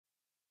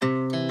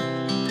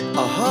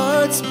Our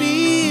hearts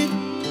beat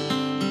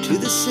to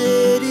the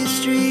city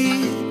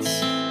streets.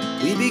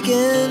 We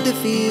began to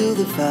feel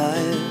the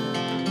fire.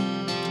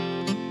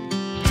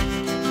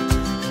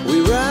 We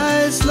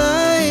rise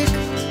like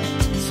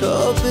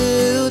tall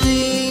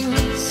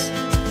buildings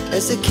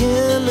as the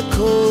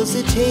chemicals,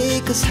 they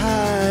take us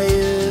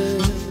higher.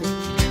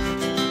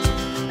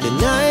 The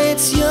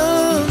night's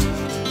young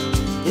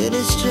and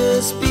it's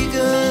just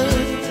begun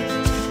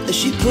as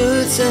she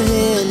puts her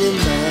hand in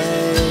mine.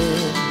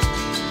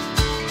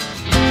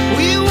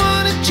 We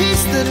wanna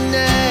chase the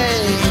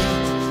night,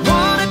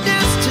 wanna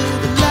dance to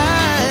the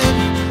light,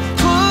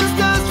 pull the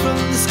stars from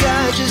the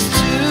sky, just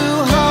two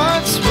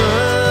hearts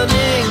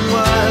running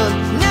wild.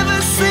 Never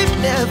sleep,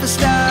 never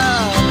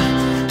stop,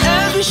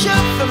 as we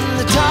shout from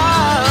the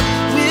top.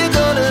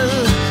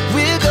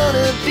 We're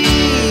gonna be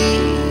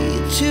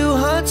two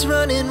hearts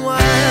running wild.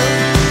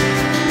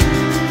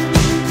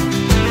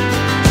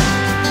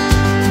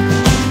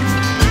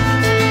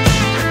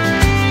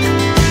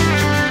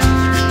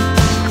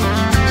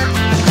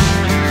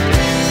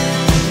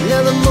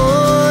 Now the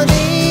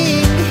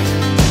morning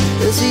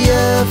is the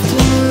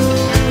afternoon.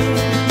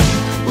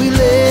 We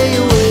lay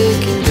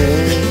awake in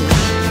bed,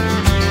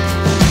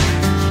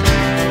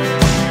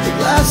 the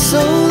glass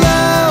so